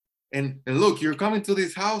And look, you're coming to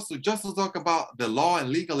this house just to talk about the law and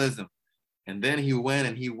legalism. And then he went,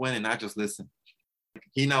 and I just listened.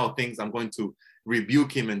 He now thinks I'm going to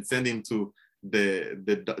rebuke him and send him to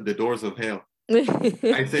the doors of hell.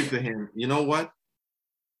 I said to him, you know what?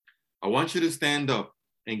 I want you to stand up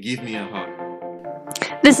and give me a hug.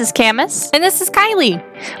 This is Camus. And this is Kylie.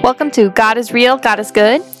 Welcome to God is Real, God is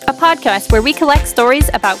Good, a podcast where we collect stories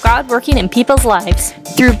about God working in people's lives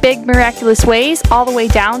through big, miraculous ways, all the way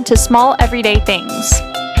down to small, everyday things.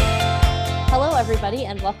 Hello, everybody,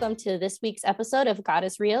 and welcome to this week's episode of God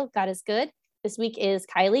is Real, God is Good. This week is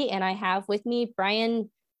Kylie, and I have with me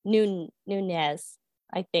Brian Nunez.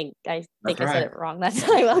 I think I said it wrong that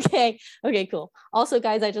time. Okay, cool. Also,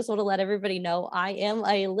 guys, I just want to let everybody know I am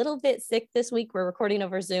a little bit sick this week. We're recording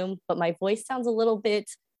over Zoom, but my voice sounds a little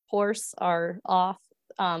bit hoarse or off.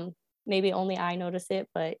 Maybe only I notice it,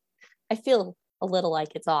 but I feel a little like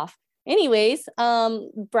it's off. Anyways,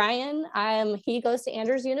 Brian, he goes to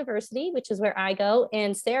Andrews University, which is where I go,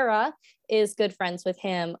 and Sarah is good friends with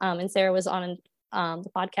him. And Sarah was on the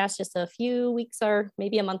podcast just a few weeks or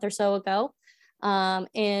maybe a month or so ago.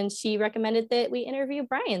 And she recommended that we interview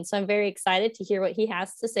Brian. So I'm very excited to hear what he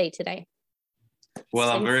has to say today. Well,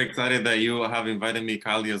 I'm very excited that you have invited me,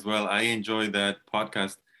 Kylie, as well. I enjoyed that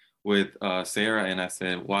podcast with Sarah, and I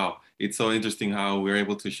said, wow, it's so interesting how we're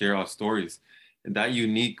able to share our stories, that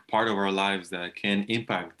unique part of our lives that can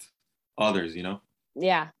impact others, you know?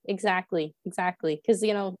 Yeah, exactly. Because,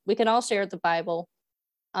 we can all share the Bible.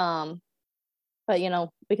 But,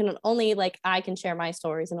 we can only, I can share my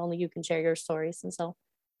stories and only you can share your stories. And so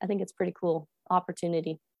I think it's pretty cool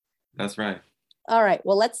opportunity. That's right. All right.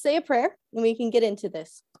 Well, let's say a prayer and we can get into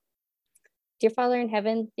this. Dear Father in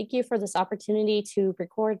heaven, thank you for this opportunity to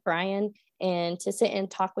record Brian and to sit and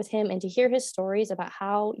talk with him and to hear his stories about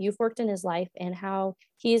how you've worked in his life and how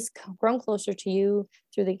he's grown closer to you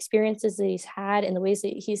through the experiences that he's had and the ways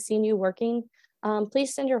that he's seen you working.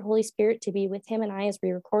 Please send your Holy Spirit to be with him and I as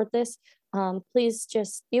we record this. Please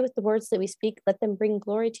just be with the words that we speak. Let them bring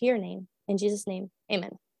glory to your name. In Jesus' name,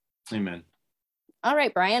 amen. Amen. All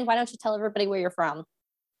right, Brian, why don't you tell everybody where you're from?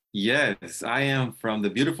 Yes, I am from the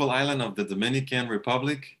beautiful island of the Dominican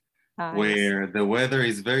Republic, where the weather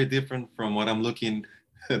is very different from what I'm looking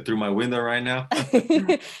through my window right now.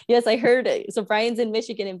 Yes, I heard it. So Brian's in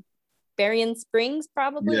Michigan, in Berrien Springs,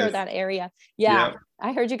 probably, yes. Or that area. Yeah, yep.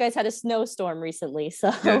 I heard you guys had a snowstorm recently.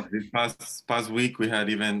 So yes, this past week we had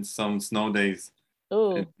even some snow days.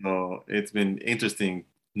 Ooh. So it's been interesting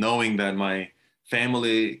knowing that my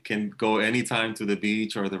family can go anytime to the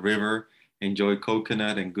beach or the river, enjoy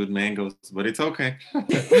coconut and good mangoes, but it's okay.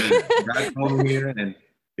 Back home here, and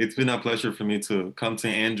it's been a pleasure for me to come to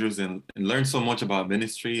Andrews and learn so much about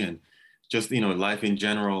ministry and just, life in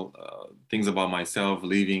general, things about myself,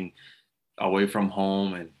 living away from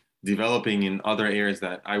home and developing in other areas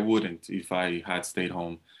that I wouldn't if I had stayed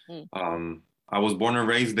home. I was born and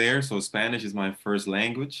raised there, so Spanish is my first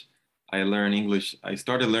language. I learned English. I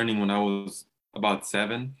started learning when I was about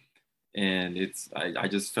 7, and I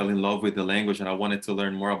just fell in love with the language and I wanted to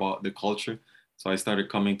learn more about the culture. So I started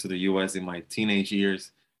coming to the US in my teenage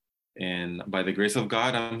years, and by the grace of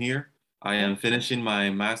God, I'm here. I am finishing my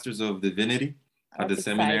Master's of Divinity at the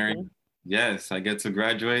seminary. Exciting. Yes, I get to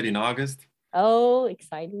graduate in August. Oh,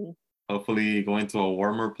 exciting. Hopefully going to a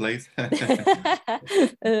warmer place. Yep.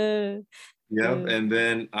 And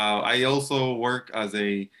then I also work as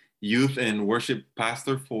a youth and worship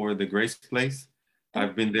pastor for the Grace Place.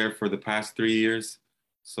 I've been there for the past 3 years.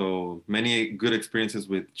 So many good experiences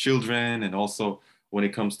with children and also when it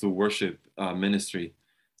comes to worship ministry.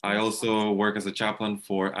 I also work as a chaplain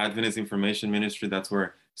for Adventist Information Ministry. That's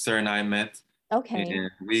where Sarah and I met. Okay. And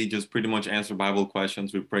we just pretty much answer Bible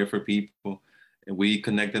questions. We pray for people and we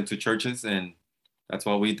connect them to churches, and that's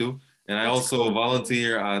what we do. And I also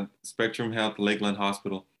volunteer at Spectrum Health Lakeland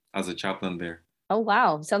Hospital as a chaplain there. Oh,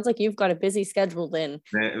 wow. Sounds like you've got a busy schedule then.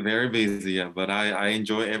 Very busy, yeah, but I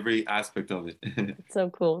enjoy every aspect of it. That's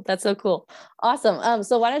so cool. Awesome.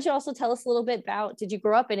 So why don't you also tell us a little bit about, did you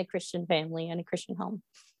grow up in a Christian family and a Christian home?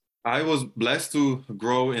 I was blessed to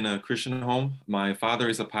grow in a Christian home. My father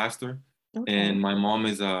is a pastor, and my mom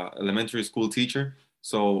is an elementary school teacher.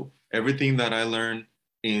 So everything that I learned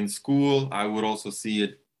in school, I would also see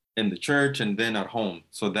it in the church and then at home.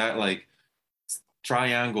 So that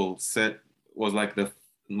triangle set was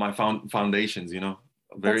my foundations,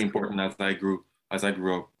 very important as I grew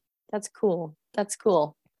up. That's cool.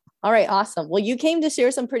 All right, awesome. Well, you came to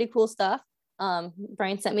share some pretty cool stuff.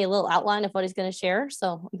 Brian sent me a little outline of what he's going to share,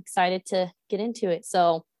 so I'm excited to get into it.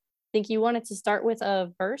 So I think you wanted to start with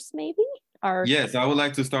a verse, maybe? Yes, I would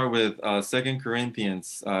like to start with 2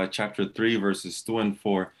 Corinthians chapter 3, verses 2 and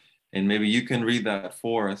 4. and maybe you can read that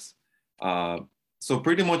for us. So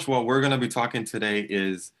pretty much what we're going to be talking today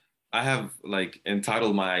is, I have like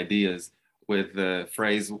entitled my ideas with the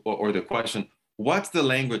phrase or the question, what's the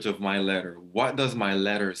language of my letter? What does my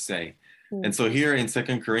letter say? And so here in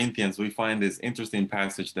Second Corinthians, we find this interesting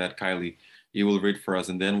passage that Kylie, you will read for us,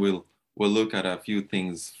 and then we'll look at a few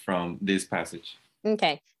things from this passage.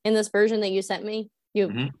 Okay. In this version that you sent me,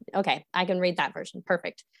 okay, I can read that version.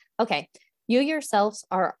 Perfect. Okay. You yourselves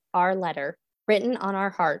are our letter, written on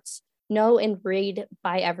our hearts, know and read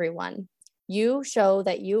by everyone. You show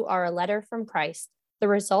that you are a letter from Christ, the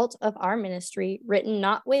result of our ministry, written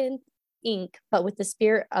not with ink, but with the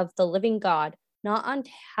Spirit of the living God, not on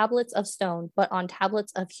tablets of stone, but on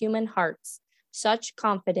tablets of human hearts. Such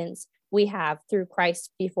confidence we have through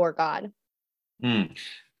Christ before God.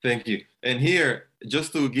 Thank you. And here,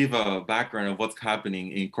 just to give a background of what's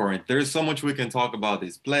happening in Corinth, there's so much we can talk about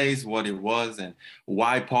this place, what it was, and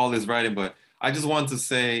why Paul is writing. But I just want to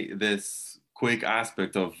say this quick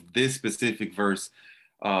aspect of this specific verse.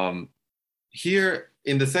 Here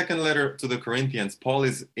in the second letter to the Corinthians, Paul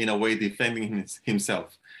is in a way defending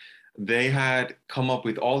himself. They had come up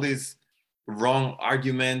with all these wrong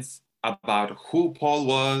arguments about who Paul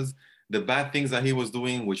was, the bad things that he was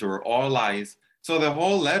doing, which were all lies. So the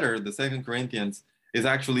whole letter, the Second Corinthians, is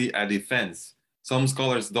actually a defense. Some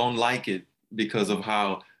scholars don't like it because of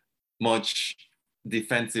how much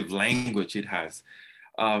defensive language it has.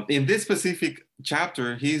 In this specific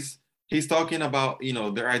chapter, he's talking about,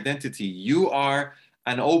 their identity. You are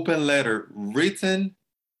an open letter written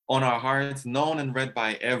on our hearts, known and read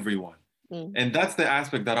by everyone. And that's the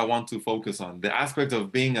aspect that I want to focus on, the aspect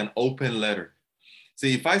of being an open letter.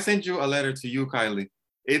 See, if I send you a letter to you, Kylie,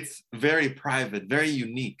 it's very private, very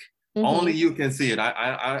unique. Only you can see it.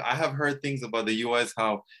 I have heard things about the US,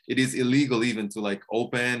 how it is illegal even to like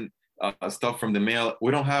open stuff from the mail.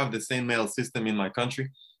 We don't have the same mail system in my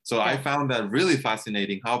country. So I found that really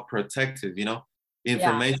fascinating, how protective,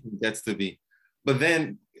 information gets to be. But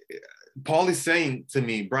then Paul is saying to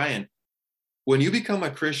me, Brian, when you become a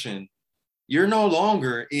Christian, you're no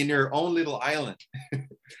longer in your own little island.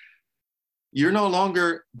 You're no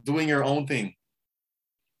longer doing your own thing.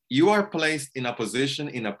 You are placed in a position,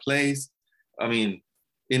 in a place, in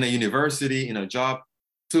a university, in a job,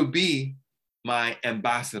 to be my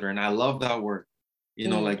ambassador. And I love that word,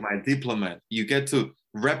 like my diplomat. You get to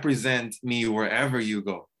represent me wherever you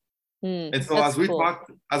go. And so as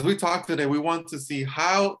we talk today, we want to see,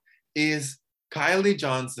 how is Kylie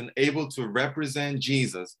Johnson able to represent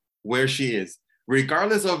Jesus where she is,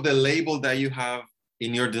 regardless of the label that you have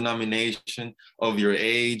in your denomination, of your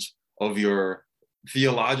age, of your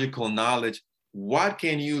theological knowledge. What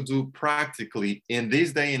can you do practically in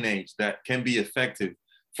this day and age that can be effective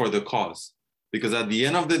for the cause? Because at the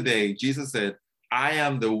end of the day, Jesus said, I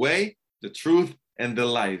am the way, the truth, and the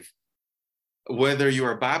life. Whether you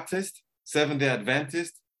are Baptist, Seventh-day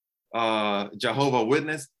Adventist, Jehovah's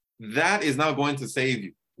Witness, that is not going to save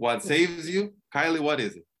you. What saves you, Kylie, what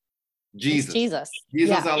is it? Jesus.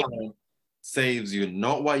 Jesus alone saves you,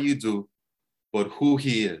 not what you do, but who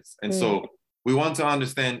he is. And so we want to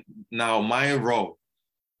understand now my role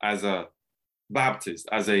as a Baptist,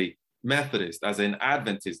 as a Methodist, as an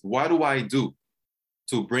Adventist. What do I do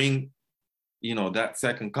to bring, that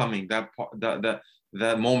second coming,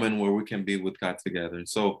 that moment where we can be with God together?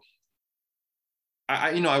 So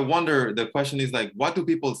I wonder, the question is like, what do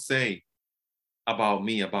people say about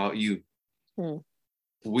me, about you?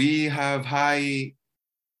 We have high,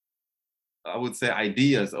 I would say,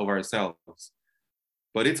 ideas of ourselves.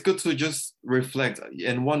 But it's good to just reflect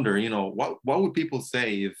and wonder, what would people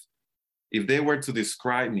say if they were to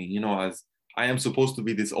describe me, as I am supposed to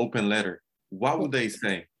be this open letter? What would they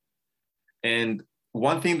say? And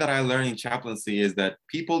one thing that I learned in chaplaincy is that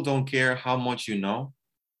people don't care how much you know,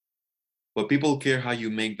 but people care how you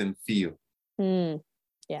make them feel.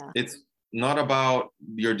 It's not about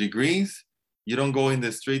your degrees. You don't go in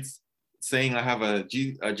the streets saying I have a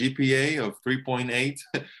GPA of 3.8.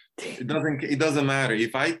 It doesn't matter.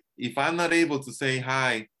 If I'm not able to say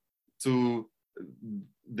hi to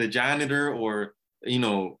the janitor or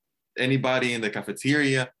anybody in the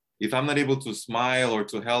cafeteria, if I'm not able to smile or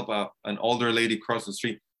to help an older lady cross the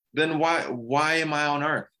street, then why am I on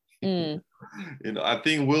earth? I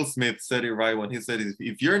think Will Smith said it right when he said,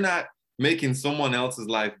 if you're not making someone else's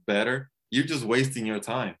life better, you're just wasting your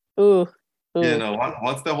time. What's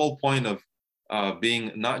the whole point of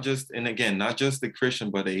being not just a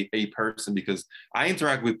Christian, but a person? Because I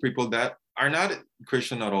interact with people that are not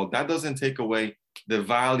Christian at all. That doesn't take away the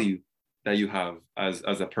value that you have as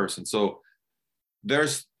a person. So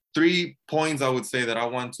there's 3 points I would say that I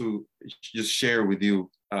want to just share with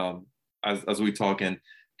you as we talk. And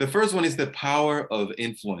the first one is the power of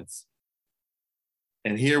influence.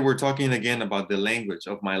 And here we're talking again about the language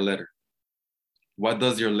of my letter. What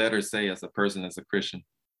does your letter say as a person, as a Christian?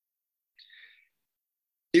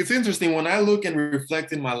 It's interesting, when I look and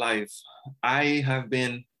reflect in my life, I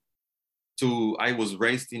was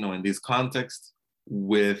raised, in this context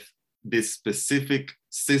with this specific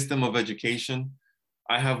system of education.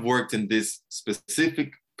 I have worked in these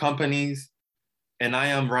specific companies, and I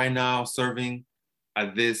am right now serving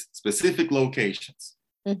at these specific locations.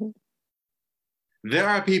 Mm-hmm. There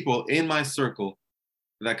are people in my circle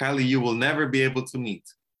that, Kylie, you will never be able to meet.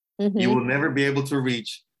 Mm-hmm. You will never be able to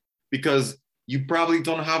reach, because you probably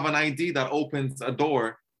don't have an ID that opens a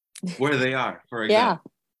door where they are, for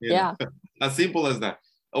example. Yeah. As simple as that.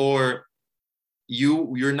 Or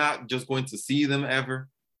you're not just going to see them ever.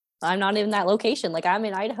 I'm not in that location. Like, I'm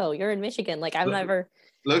in Idaho, you're in Michigan. Like, never.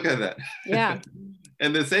 Look at that. Yeah.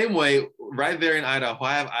 And the same way, right there in Idaho,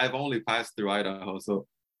 I've only passed through Idaho, so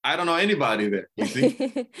I don't know anybody there, you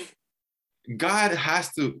see? God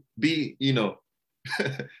has to be,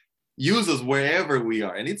 use us wherever we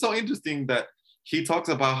are. And it's so interesting that he talks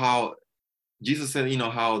about how Jesus said,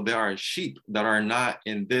 how there are sheep that are not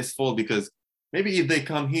in this fold, because maybe if they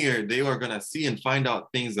come here, they are going to see and find out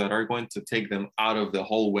things that are going to take them out of the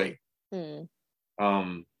whole way.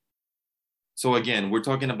 So again, we're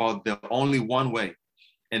talking about the only one way,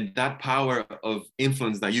 and that power of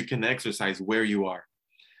influence that you can exercise where you are.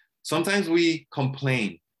 Sometimes we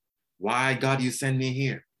complain, why, God, you send me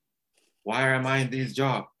here? Why am I in this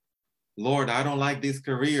job? Lord, I don't like this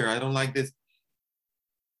career. I don't like this.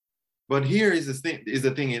 But here is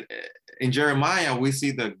the thing. In Jeremiah, we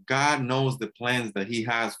see that God knows the plans that he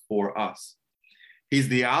has for us. He's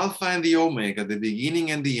the Alpha and the Omega, the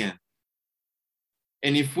beginning and the end.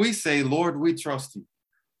 And if we say, Lord, we trust you,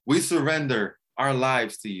 we surrender our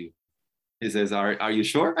lives to you, he says, are you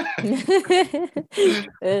sure?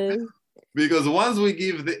 Because once we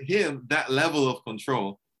give him that level of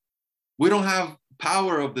control, we don't have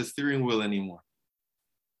power of the steering wheel anymore.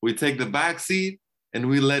 We take the back seat and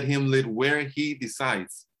we let him lead where he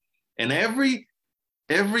decides. And every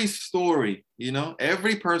story,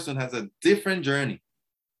 every person has a different journey.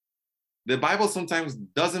 The Bible sometimes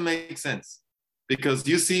doesn't make sense, because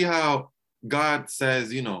you see how God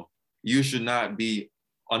says, you should not be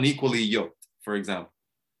unequally yoked, for example.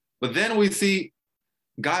 But then we see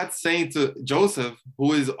God saying to Joseph,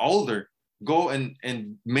 who is older, go and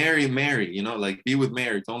marry Mary, like be with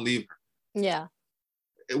Mary, don't leave her. Yeah.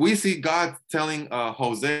 We see God telling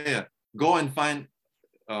Hosea, go and find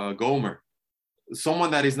Gomer,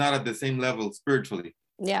 someone that is not at the same level spiritually.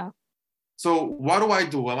 Yeah. So what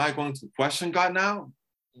do? Am I going to question God now,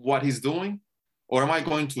 what he's doing? Or am I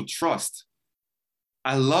going to trust?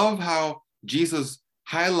 I love how Jesus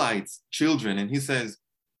highlights children, and he says,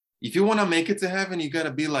 if you want to make it to heaven, you got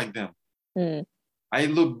to be like them. I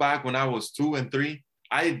look back when I was 2 and 3,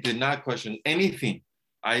 I did not question anything.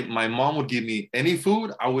 My mom would give me any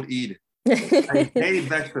food, I would eat it. I hated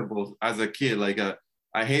vegetables as a kid.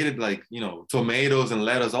 I hated tomatoes and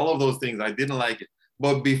lettuce, all of those things. I didn't like it.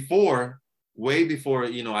 But way before,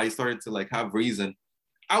 I started to have reason,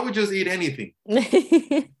 I would just eat anything.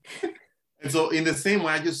 And so in the same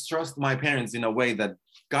way, I just trust my parents in a way that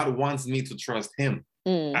God wants me to trust him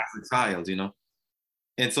as a child,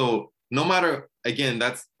 And so no matter, again,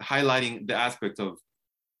 that's highlighting the aspect of,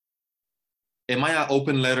 am I an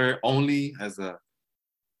open letter only as a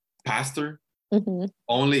pastor? Mm-hmm.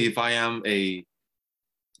 Only if I am a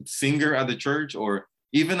singer at the church? Or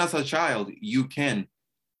even as a child, you can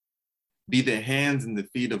be the hands and the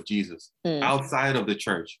feet of Jesus outside of the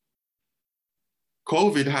church.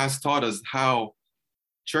 COVID has taught us how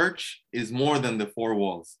church is more than the four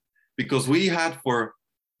walls, because we had for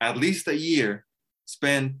at least a year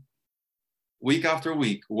spent week after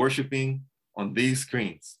week worshiping on these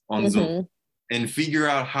screens on Zoom and figure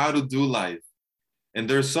out how to do life. And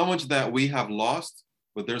there's so much that we have lost,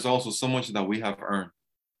 but there's also so much that we have earned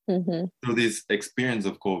through this experience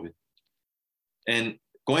of COVID. And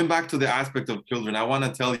going back to the aspect of children, I want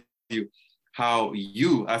to tell you how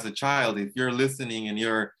you as a child, if you're listening and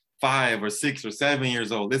you're 5 or 6 or 7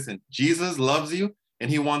 years old, listen, Jesus loves you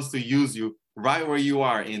and he wants to use you right where you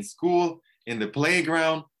are, in school, in the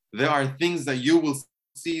playground. There are things that you will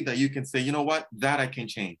see that you can say, you know what, that I can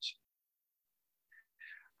change.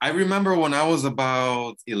 I remember when I was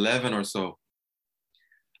about 11 or so,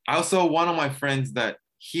 I saw one of my friends that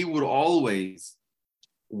he would always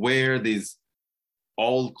wear these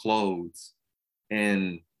old clothes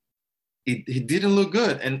and it didn't look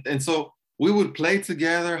good. And so we would play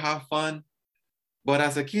together, have fun. But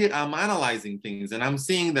as a kid, I'm analyzing things and I'm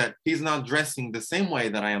seeing that he's not dressing the same way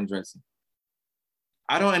that I am dressing.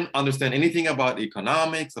 I don't understand anything about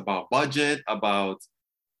economics, about budget, about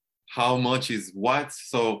how much is what.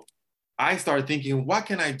 So I start thinking, what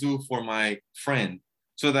can I do for my friend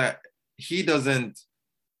so that he doesn't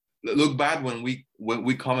look bad when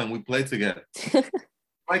we come and we play together?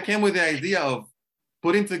 I came with the idea of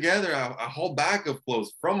putting together a whole bag of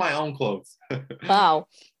clothes from my own clothes. Wow.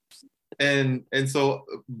 And so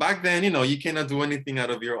back then, you cannot do anything out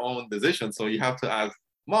of your own decision. So you have to ask,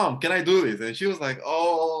 Mom, can I do this? And she was like,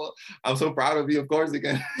 oh, I'm so proud of you. Of course you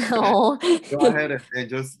can. Oh. Go ahead and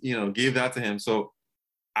just, give that to him. So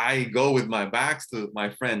I go with my bags to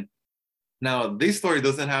my friend. Now, this story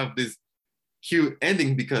doesn't have this cute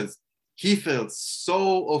ending because he felt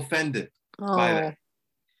so offended by that.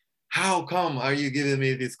 How come are you giving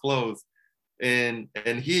me these clothes? And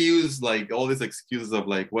he used like all these excuses of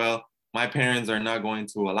like, well, my parents are not going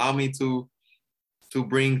to allow me to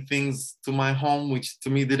bring things to my home, which to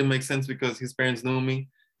me didn't make sense because his parents knew me.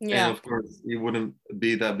 Yeah. And of course, it wouldn't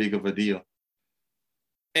be that big of a deal.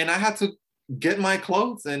 And I had to get my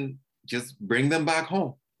clothes and just bring them back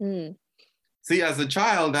home. See, as a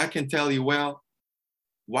child, I can tell you, well,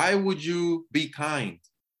 why would you be kind?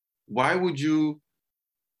 Why would you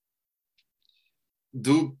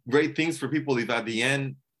do great things for people if at the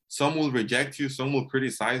end some will reject you, some will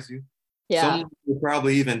criticize you? Some will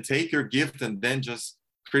probably even take your gift and then just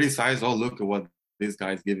criticize, oh, look at what this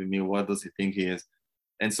guy's giving me. What does he think he is?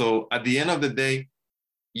 And so at the end of the day,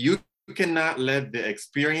 you cannot let the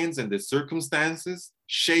experience and the circumstances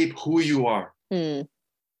shape who you are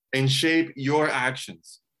and shape your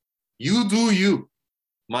actions. You do you.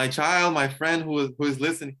 My child, my friend who is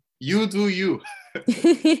listening, you do you.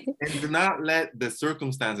 And do not let the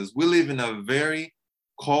circumstances. We live in a very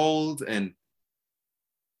cold and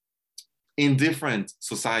indifferent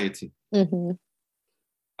society.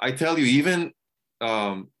 I tell you, even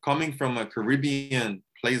coming from a Caribbean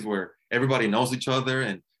place where everybody knows each other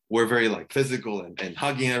and we're very like physical and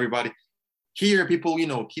hugging everybody, here people,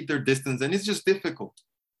 keep their distance and it's just difficult.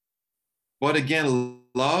 But again,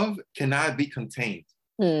 love cannot be contained.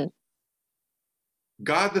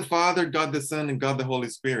 God the Father, God the Son, and God the Holy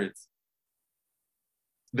Spirit,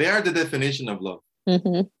 they are the definition of love.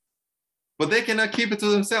 But they cannot keep it to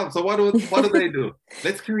themselves. So what do they do?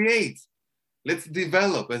 Let's create. Let's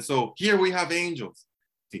develop. And so here we have angels.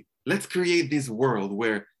 See, let's create this world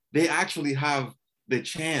where they actually have the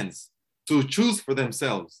chance to choose for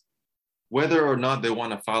themselves whether or not they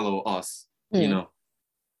want to follow us,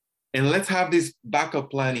 And let's have this backup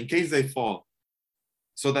plan in case they fall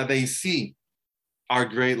so that they see our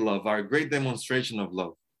great love, our great demonstration of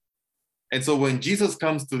love. And so when Jesus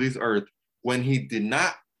comes to this earth, when he did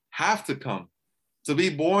not have to come to be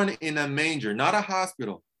born in a manger, not a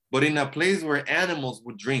hospital, but in a place where animals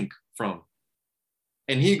would drink from.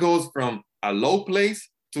 And he goes from a low place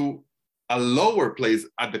to a lower place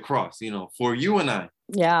at the cross, for you and I.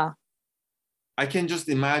 Yeah. I can just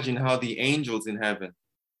imagine how the angels in heaven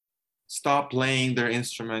stopped playing their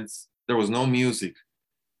instruments. There was no music.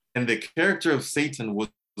 And the character of Satan was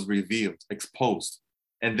revealed, exposed.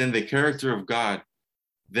 And then the character of God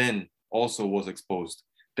then also was exposed,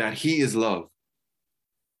 that he is love.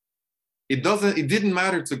 It didn't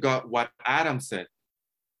matter to God what Adam said,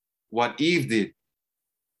 what Eve did,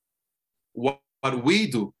 what we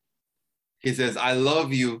do. He says, I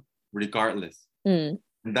love you regardless.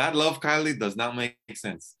 That love, Kylie, does not make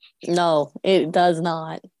sense. No, it does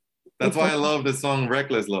not. That's why I love the song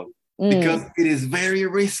Reckless Love, because it is very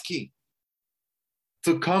risky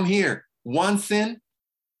to come here. One sin,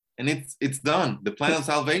 and it's done, the plan of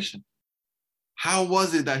salvation. How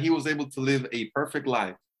was it that he was able to live a perfect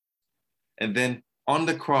life? And then on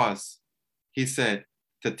the cross, he said,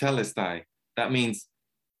 tetelestai, that means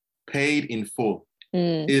paid in full.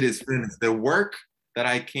 It is finished. The work that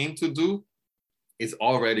I came to do is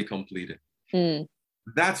already completed.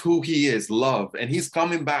 That's who he is, love. And he's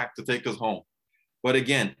coming back to take us home. But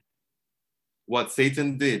again, what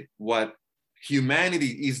Satan did, what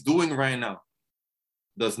humanity is doing right now,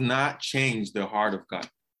 does not change the heart of God.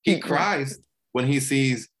 He cries when he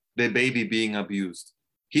sees the baby being abused.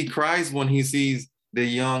 He cries when he sees the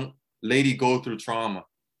young lady go through trauma.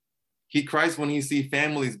 He cries when he sees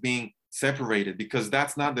families being separated, because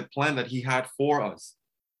that's not the plan that he had for us.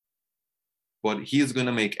 But he is going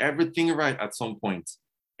to make everything right at some point.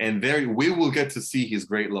 And there we will get to see his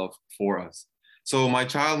great love for us. So my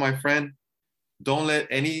child, my friend, don't let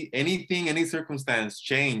anything, any circumstance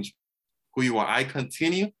change who you are. I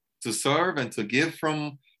continue to serve and to give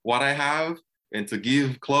from what I have, and to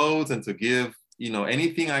give clothes and to give,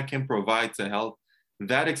 anything I can provide to help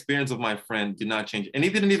that experience of my friend did not change. And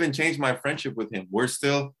it didn't even change my friendship with him. We're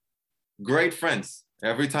still great friends.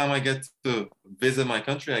 Every time I get to visit my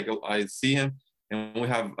country, I see him, and we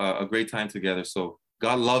have a great time together. So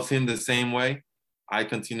God loves him the same way. I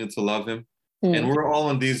continue to love him. And we're all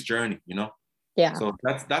on this journey, you know? Yeah. So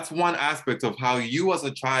that's one aspect of how you as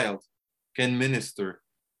a child can minister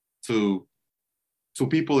to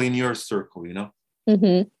people in your circle, you know?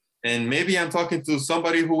 Mm-hmm. And maybe I'm talking to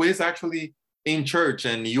somebody who is actually in church,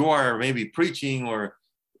 and you are maybe preaching, or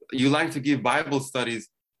you like to give Bible studies.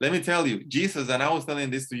 Let me tell you, Jesus, and I was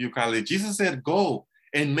telling this to you, Kylie, Jesus said, go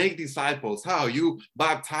and make disciples. How? You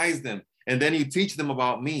baptize them, and then you teach them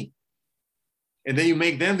about me. And then you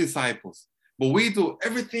make them disciples. But we do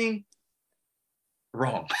everything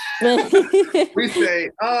wrong. We say,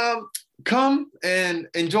 come and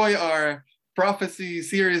enjoy our prophecy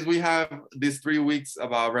series. We have these 3 weeks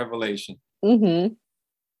about Revelation. Mm-hmm.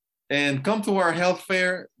 And come to our health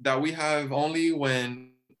fair that we have only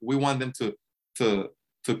when we want them to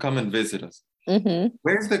come and visit us. Mm-hmm.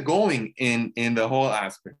 Where's the going in the whole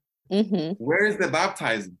aspect? Mm-hmm. Where is the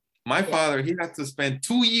baptizing? My father, he had to spend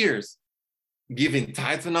 2 years giving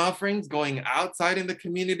tithes and offerings, going outside in the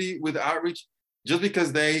community with outreach, just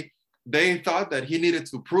because they thought that he needed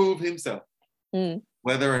to prove himself,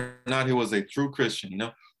 whether or not he was a true Christian. You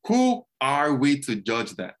know, who are we to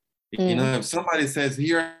judge that? You know, if somebody says,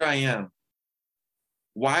 here I am,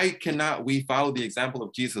 why cannot we follow the example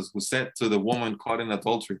of Jesus, who said to the woman caught in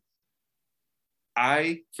adultery,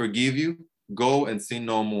 I forgive you, go and sin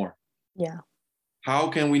no more? Yeah. How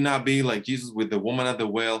can we not be like Jesus with the woman at the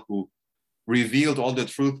well, who revealed all the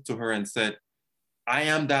truth to her and said, I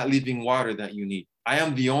am that living water that you need. I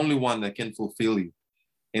am the only one that can fulfill you.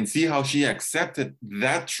 And see how she accepted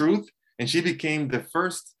that truth, and she became the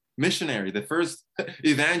first missionary, the first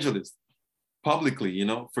evangelist publicly, you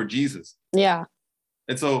know, for Jesus. Yeah.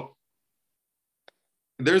 And so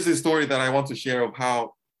there's this story that I want to share of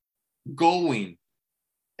how going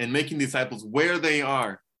and making disciples where they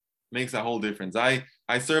are makes a whole difference. I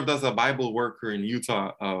served as a Bible worker in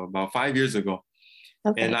Utah about 5 years ago.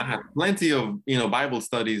 Okay. And I had plenty of, you know, Bible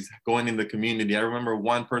studies going in the community. I remember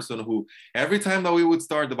one person who, every time that we would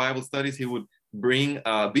start the Bible studies, he would bring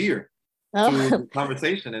beer to the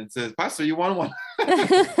conversation and says, Pastor, you want one?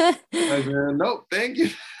 I said, no, thank you.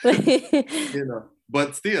 You know,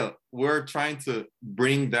 but still, we're trying to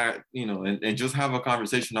bring that, you know, and just have a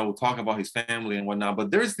conversation. I will talk about his family and whatnot. But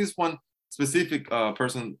there's this one specific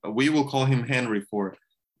person, we will call him Henry for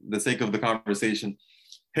the sake of the conversation.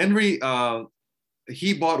 Henry,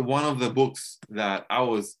 he bought one of the books that I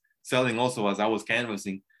was selling also as I was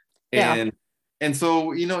canvassing. And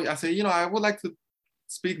so, you know, I said, you know, I would like to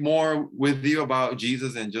speak more with you about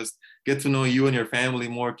Jesus and just get to know you and your family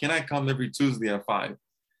more. Can I come every Tuesday at 5?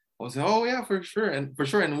 I was like, oh yeah, for sure.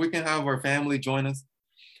 And we can have our family join us.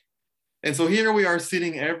 And so here we are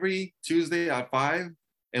sitting every Tuesday at 5,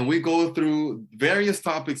 and we go through various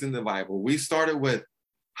topics in the Bible. We started with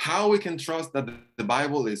how we can trust that the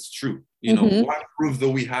Bible is true. You know, what proof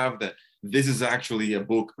do we have that this is actually a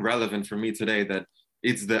book relevant for me today, that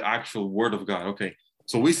it's the actual word of God? Okay,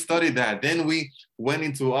 so we studied that. Then we went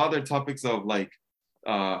into other topics of like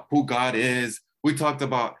who God is. We talked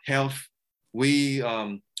about health. We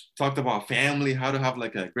talked about family, how to have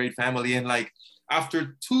like a great family. And like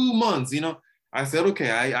after 2 months, you know, I said,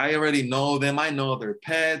 okay, I already know them. I know their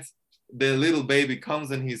pets. The little baby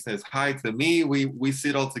comes and he says hi to me. We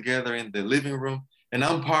sit all together in the living room, and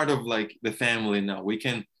I'm part of like the family now. We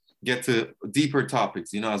can get to deeper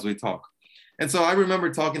topics, you know, as we talk. And so I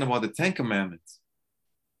remember talking about the 10 Commandments.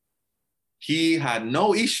 He had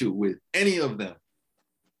no issue with any of them.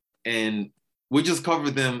 And we just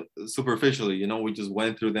covered them superficially, you know, we just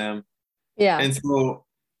went through them. Yeah. And so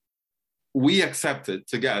we accepted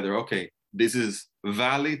together, okay, this is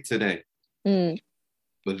valid today.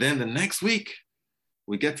 But then the next week,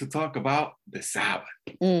 we get to talk about the Sabbath.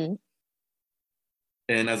 And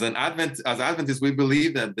as Adventists, we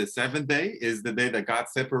believe that the seventh day is the day that God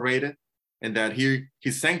separated, and that he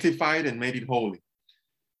sanctified and made it holy.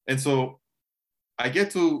 And so I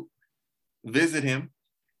get to visit him,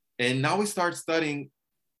 and now we start studying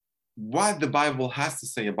what the Bible has to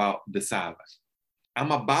say about the Sabbath.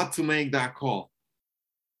 I'm about to make that call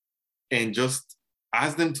and just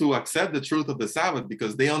ask them to accept the truth of the Sabbath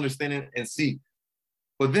because they understand it and see.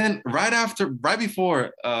 But then right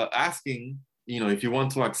before asking, you know, if you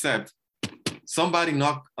want to accept, somebody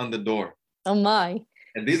knocked on the door. Oh my.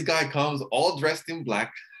 And this guy comes all dressed in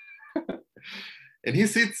black and he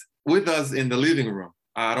sits with us in the living room.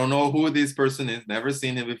 I don't know who this person is, never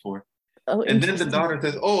seen him before. Oh, and then the daughter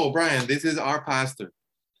says, oh, Brian, this is our pastor.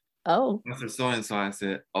 Oh. Pastor so-and-so. I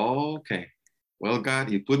said, oh, okay. Well, God,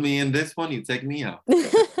 you put me in this one, you take me out.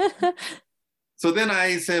 So then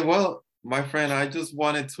I said, well, my friend, I just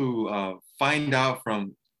wanted to find out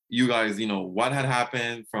from you guys, what had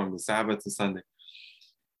happened from the Sabbath to Sunday.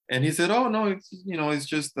 And he said, oh, no, it's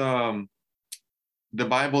just the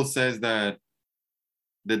Bible says that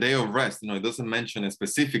the day of rest, it doesn't mention a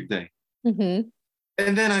specific day. Mm-hmm.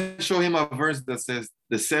 And then I show him a verse that says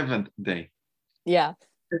the seventh day. Yeah.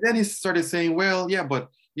 And then he started saying, well, yeah, but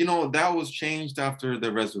that was changed after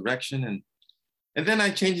the resurrection. And then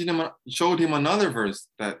I showed him another verse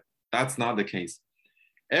that's not the case.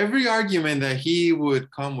 Every argument that he would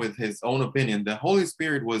come with his own opinion, the Holy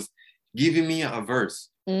Spirit was giving me a verse.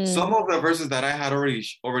 Some of the verses that I had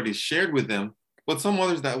already shared with them, but some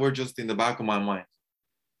others that were just in the back of my mind.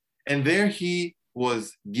 And there he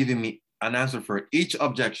was giving me an answer for each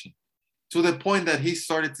objection, to the point that he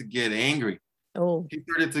started to get angry. Oh. He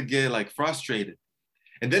started to get frustrated.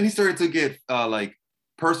 And then he started to get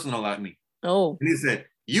personal at me. Oh. And he said,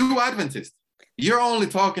 you Adventist, you're only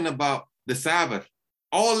talking about the Sabbath,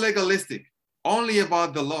 all legalistic, only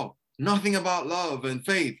about the law, nothing about love and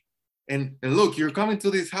faith. And look, you're coming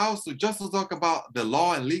to this house just to talk about the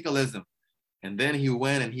law and legalism. And then he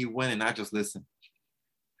went and I just listened.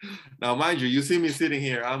 Now, mind you see me sitting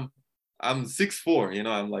here, I'm 6'4",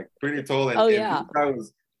 I'm pretty tall. And, and this guy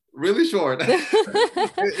was really short.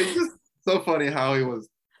 It's just so funny how he was.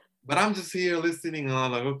 But I'm just here listening and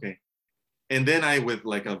I'm like, okay. And then I, with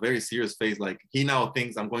a very serious face, he now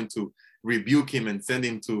thinks I'm going to rebuke him and send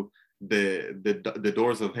him to the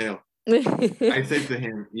doors of hell. I said to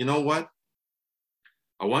him, you know what?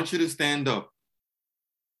 I want you to stand up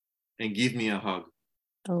and give me a hug.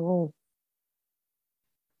 Oh.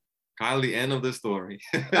 Kylie, end of the story.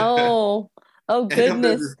 Oh goodness. End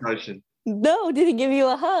of the discussion. No, did he give you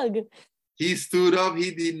a hug? He stood up. He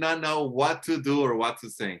did not know what to do or what to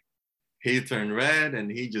say. He turned red and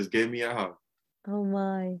he just gave me a hug. Oh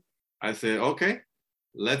my. I said, okay,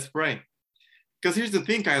 let's pray. Because here's the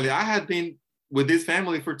thing, Kylie, I had been with this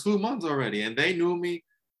family for 2 months already, and they knew me.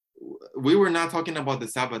 We were not talking about the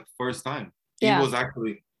Sabbath first time. It was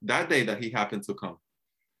actually that day that he happened to come.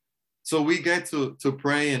 So we get to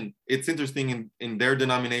pray, and it's interesting, in their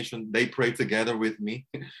denomination, they pray together with me.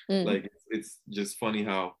 It's just funny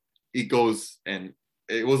how it goes, and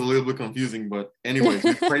it was a little bit confusing, but anyways,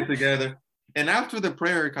 we pray together. And after the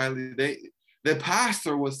prayer, Kylie, the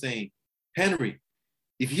pastor was saying, Henry,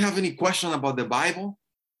 if you have any question about the Bible,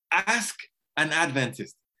 ask an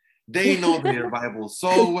Adventist. They know their Bible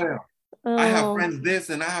so well. Oh. I have friends this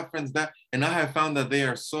and I have friends that, and I have found that they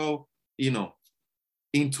are so,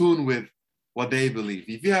 in tune with what they believe.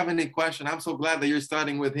 If you have any question, I'm so glad that you're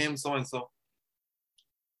starting with him, so-and-so.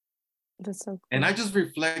 That's so cool. And I just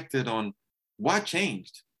reflected on what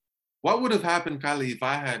changed. What would have happened, Kylie, if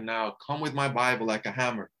I had now come with my Bible like a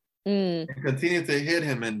hammer and continue to hit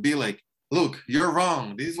him and be like, look, you're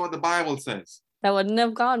wrong. This is what the Bible says. That wouldn't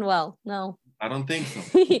have gone well. No. I don't think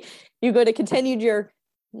so. You could have continued your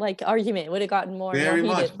argument. It would have gotten more heated.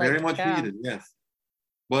 Very much heated, yes.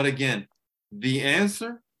 But again, the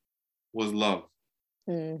answer was love.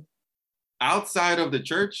 Outside of the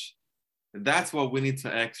church, that's what we need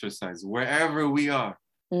to exercise. Wherever we are,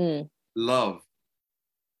 love.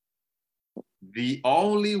 The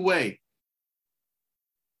only way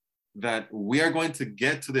that we are going to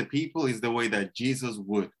get to the people is the way that Jesus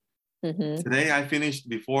would. Today, I finished,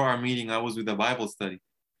 before our meeting, I was with a Bible study.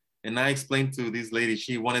 And I explained to this lady,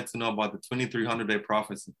 she wanted to know about the 2300-day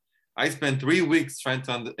prophecy. I spent 3 weeks trying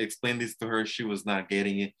to explain this to her. She was not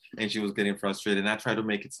getting it, and she was getting frustrated. And I tried to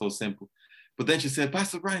make it so simple. But then she said,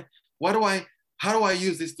 Pastor Brian, how do I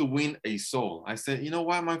use this to win a soul? I said, you know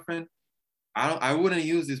what, my friend? I wouldn't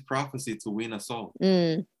use this prophecy to win a soul.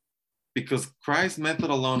 Because Christ's method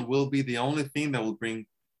alone will be the only thing that will bring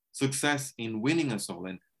success in winning a soul.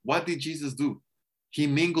 And what did Jesus do? He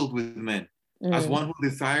mingled with men as one who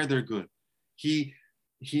desired their good. He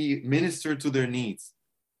ministered to their needs.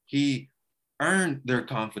 He earned their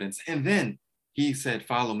confidence. And then he said,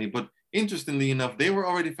 follow me. But interestingly enough, they were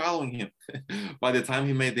already following him by the time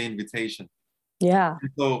he made the invitation. Yeah.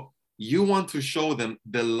 So you want to show them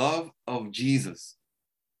the love of Jesus.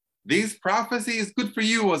 This prophecy is good for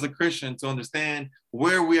you as a Christian to understand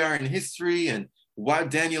where we are in history and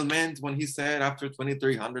what Daniel meant when he said after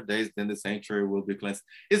 2300 days, then the sanctuary will be cleansed.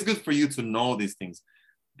 It's good for you to know these things.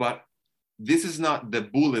 But this is not the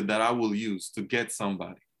bullet that I will use to get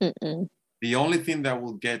somebody. The only thing that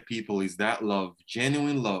will get people is that love,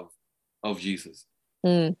 genuine love of Jesus.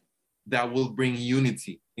 That will bring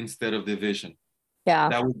unity instead of division. Yeah.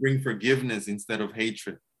 That will bring forgiveness instead of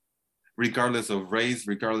hatred. regardless of race,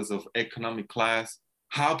 regardless of economic class.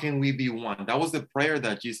 How can we be one? That was the prayer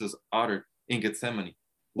that Jesus uttered in Gethsemane.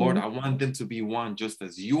 Lord, I want them to be one just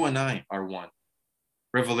as you and I are one.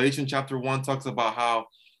 Revelation chapter 1 talks about how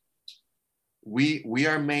we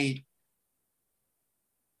are made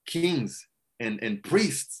kings and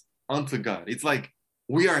priests unto God. It's like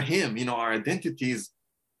we are him, our identity is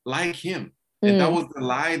like him. And that was the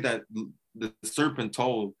lie that the serpent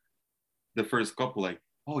told the first couple, like,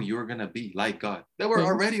 oh, you're going to be like God. They were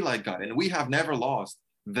already like God. And we have never lost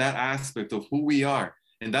that aspect of who we are.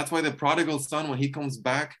 And that's why the prodigal son, when he comes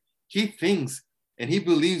back, he thinks and he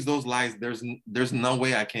believes those lies. There's no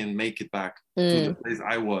way I can make it back to the place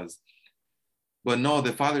I was. But no,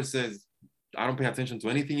 the father says, I don't pay attention to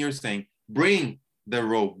anything you're saying. Bring the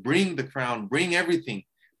robe, bring the crown, bring everything,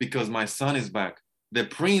 because my son is back. The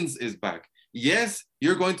prince is back. Yes,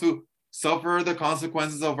 you're going to suffer the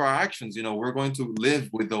consequences of our actions. We're going to live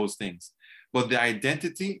with those things. But the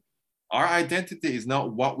identity, our identity is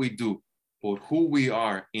not what we do, but who we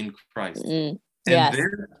are in Christ. Yes. And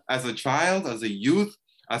there, as a child, as a youth,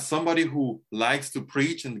 as somebody who likes to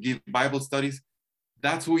preach and give Bible studies,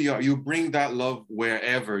 that's who you are. You bring that love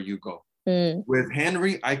wherever you go. With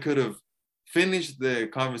Henry, I could have finished the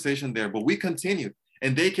conversation there, but we continued.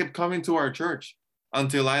 And they kept coming to our church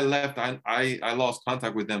until I left. I lost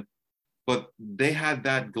contact with them. But they had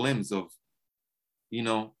that glimpse of,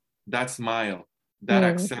 that smile, that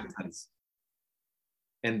acceptance,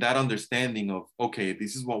 and that understanding of, okay,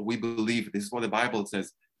 this is what we believe. This is what the Bible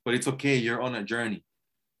says. But it's okay. You're on a journey.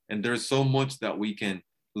 And there's so much that we can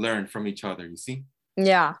learn from each other, you see?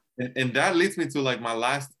 Yeah. And that leads me to like my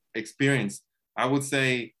last experience. I would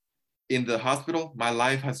say in the hospital, my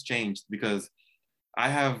life has changed because I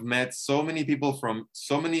have met so many people from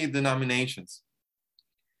so many denominations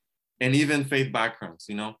and even faith backgrounds.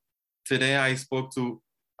 Today I spoke to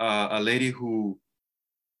a lady who,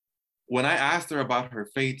 when I asked her about her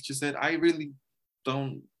faith, she said, I really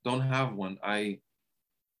don't have one. I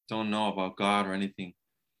don't know about God or anything.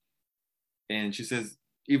 And she says,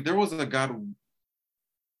 if there was a God,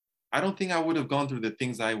 I don't think I would have gone through the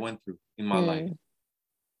things I went through in my life.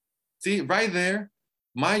 See, right there,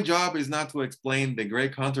 my job is not to explain the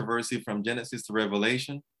great controversy from Genesis to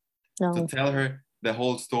Revelation, to tell her the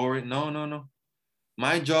whole story. No.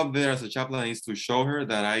 My job there as a chaplain is to show her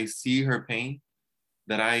that I see her pain,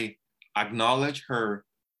 that I acknowledge her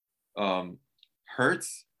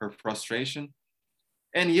hurts, her frustration.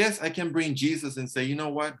 And yes, I can bring Jesus and say, you know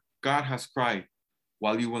what? God has cried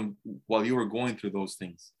while you were going through those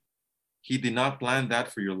things. He did not plan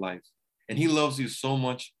that for your life. And he loves you so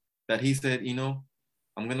much that he said,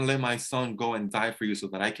 I'm going to let my son go and die for you so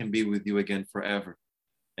that I can be with you again forever.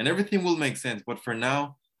 And everything will make sense. But for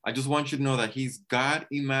now, I just want you to know that he's God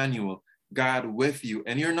Emmanuel, God with you,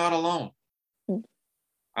 and you're not alone.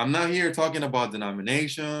 I'm not here talking about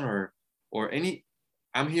denomination or any,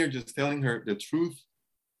 I'm here just telling her the truth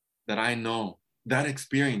that I know, that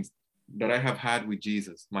experience that I have had with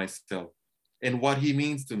Jesus myself and what he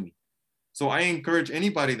means to me. So I encourage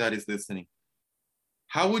anybody that is listening,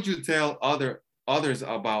 how would you tell others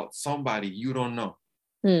about somebody you don't know?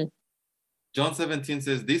 John 17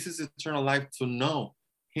 says, this is eternal life, to know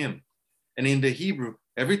him. And in the Hebrew,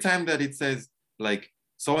 every time that it says like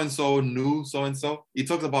so-and-so knew so-and-so, it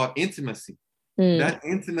talks about intimacy, that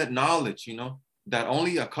intimate knowledge, that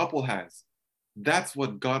only a couple has. That's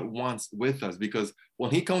what God wants with us, because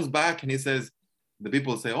when he comes back and he says, the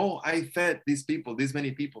people say, oh, I fed these people, these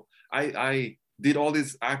many people. I did all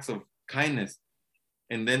these acts of kindness.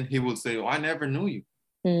 And then he will say, oh, I never knew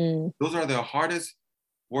you. Those are the hardest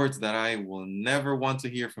words that I will never want to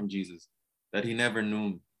hear from Jesus, that he never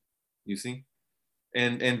knew me, you see?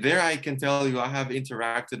 And there I can tell you, I have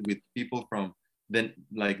interacted with people from the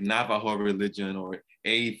like Navajo religion or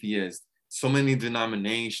atheists, so many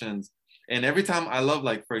denominations. And every time I love,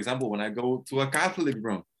 like, for example, when I go to a Catholic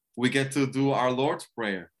room, we get to do our Lord's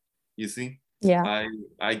Prayer, you see? Yeah.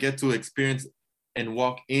 I get to experience and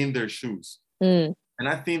walk in their shoes. And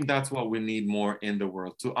I think that's what we need more in the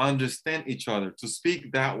world, to understand each other, to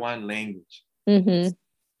speak that one language.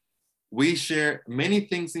 We share many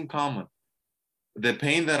things in common. The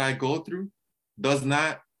pain that I go through does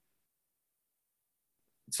not,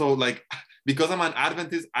 so like, because I'm an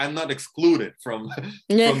Adventist, I'm not excluded from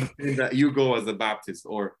the thing that you go as a Baptist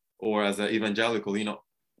or as an evangelical, We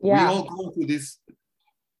all go through these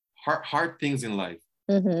hard things in life.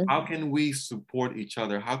 How can we support each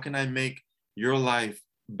other? How can I make your life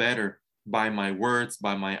better by my words,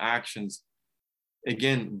 by my actions?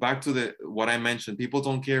 Again, back to what I mentioned, people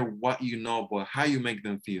don't care what you know, but how you make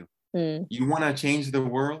them feel. You want to change the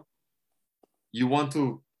world? You want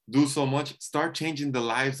to do so much, start changing the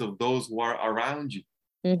lives of those who are around you.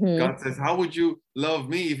 Mm-hmm. God says, how would you love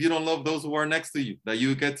me if you don't love those who are next to you, that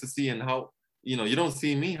you get to see? And how, you don't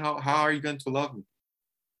see me, how are you going to love me?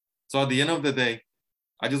 So at the end of the day,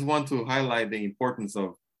 I just want to highlight the importance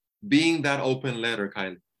of being that open letter,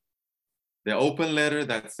 Kylie. The open letter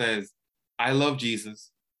that says, I love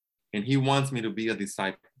Jesus and he wants me to be a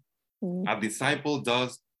disciple. Mm-hmm. A disciple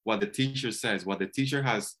does what the teacher says, what the teacher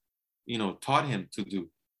has, taught him to do.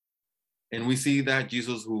 And we see that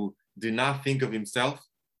Jesus, who did not think of himself,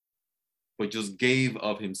 but just gave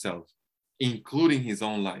of himself, including his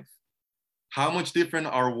own life. How much different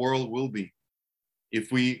our world will be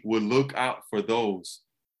if we would look out for those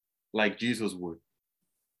like Jesus would.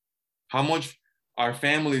 How much our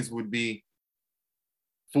families would be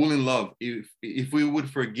full in love if we would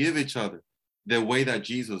forgive each other the way that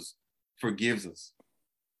Jesus forgives us.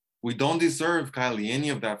 We don't deserve, Kylie, any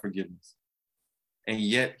of that forgiveness. And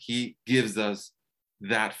yet he gives us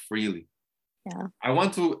that freely. Yeah. I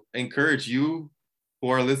want to encourage you who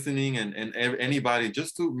are listening and anybody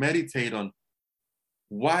just to meditate on,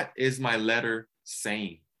 what is my letter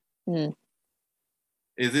saying? Mm.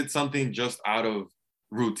 Is it something just out of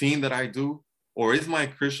routine that I do? Or is my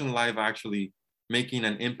Christian life actually making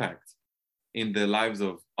an impact in the lives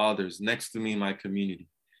of others next to me in my community?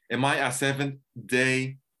 Am I a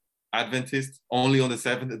Seventh-day Adventist only on the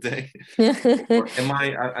seventh day? Or am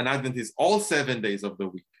I an Adventist all 7 days of the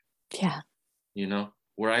week? Yeah.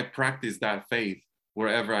 Where I practice that faith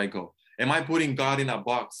wherever I go. Am I putting God in a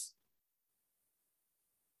box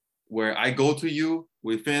where I go to you,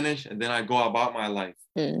 we finish, and then I go about my life?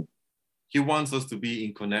 Mm. He wants us to be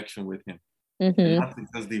in connection with him. Mm-hmm. And not to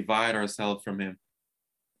just divide ourselves from him.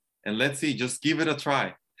 And let's see, just give it a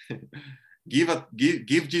try. Give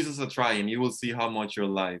Jesus a try, and you will see how much your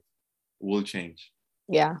life will change.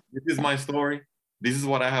 Yeah. This is my story. This is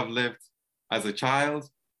what I have lived as a child,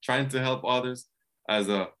 trying to help others, as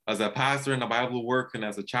a pastor in a Bible work, and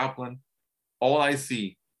as a chaplain. All I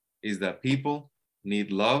see is that people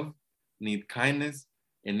need love, need kindness,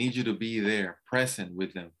 and need you to be there, present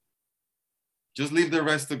with them. Just leave the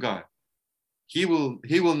rest to God. He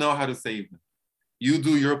will know how to save them. You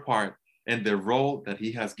do your part and the role that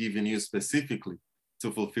he has given you specifically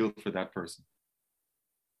to fulfill for that person.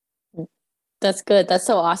 That's good. That's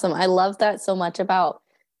so awesome. I love that so much about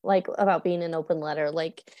being an open letter,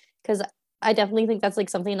 because I definitely think that's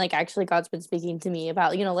something actually God's been speaking to me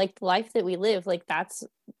about, the life that we live,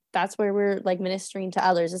 that's where we're ministering to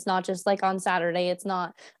others. It's not just on Saturday. It's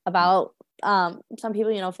not about some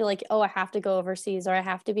people, feel oh, I have to go overseas or I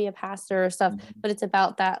have to be a pastor or stuff, but it's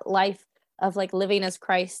about that life of living as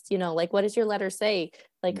Christ, what does your letter say?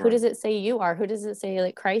 Right. Who does it say you are? Who does it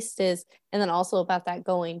say Christ is? And then also about that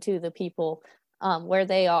going to the people where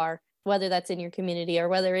they are, whether that's in your community or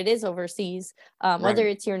whether it is overseas, whether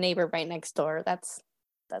it's your neighbor right next door. That's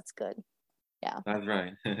good. Yeah. That's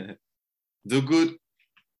right. Do good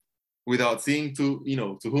without seeing to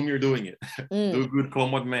whom you're doing it. Do good,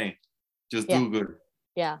 come what may. Just do good.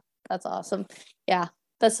 Yeah, that's awesome. Yeah,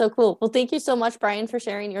 that's so cool. Well, thank you so much, Brian, for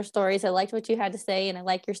sharing your stories. I liked what you had to say, and I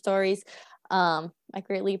like your stories. I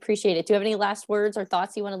greatly appreciate it. Do you have any last words or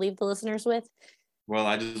thoughts you want to leave the listeners with? Well,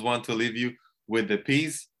 I just want to leave you with the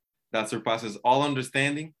peace that surpasses all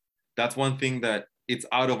understanding. That's one thing that it's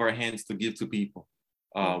out of our hands to give to people.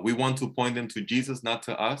 We want to point them to Jesus, not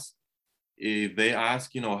to us. If they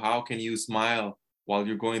ask, how can you smile while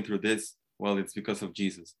you're going through this? Well, it's because of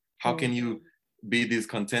Jesus. How can you be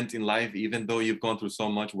discontent in life even though you've gone through so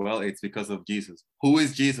much? Well, it's because of Jesus. Who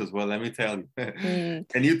is Jesus? Well, let me tell you.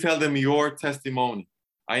 And you tell them your testimony.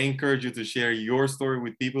 I encourage you to share your story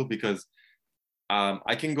with people, because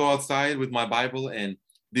I can go outside with my Bible and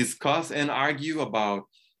discuss and argue about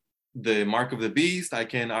the mark of the beast. I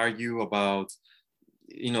can argue about,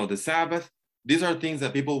 the Sabbath. These are things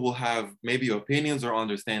that people will have maybe opinions or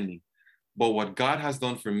understanding. But what God has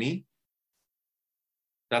done for me,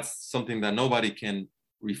 that's something that nobody can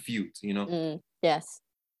refute, Yes.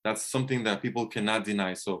 That's something that people cannot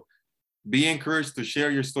deny. So be encouraged to share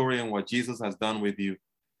your story and what Jesus has done with you,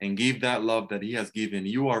 and give that love that he has given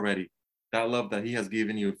you already, that love that he has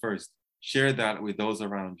given you first. Share that with those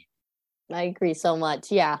around you. I agree so much.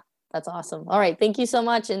 Yeah, that's awesome. All right. Thank you so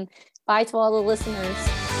much. And bye to all the listeners.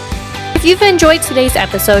 If you've enjoyed today's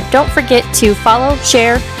episode, don't forget to follow,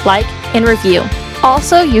 share, like, and review.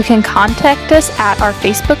 Also, you can contact us at our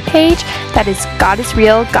Facebook page, that is God is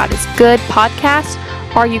Real, God is Good podcast,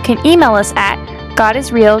 or you can email us at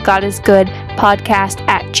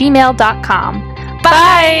godisrealgodisgoodpodcast@gmail.com.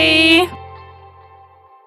 Bye!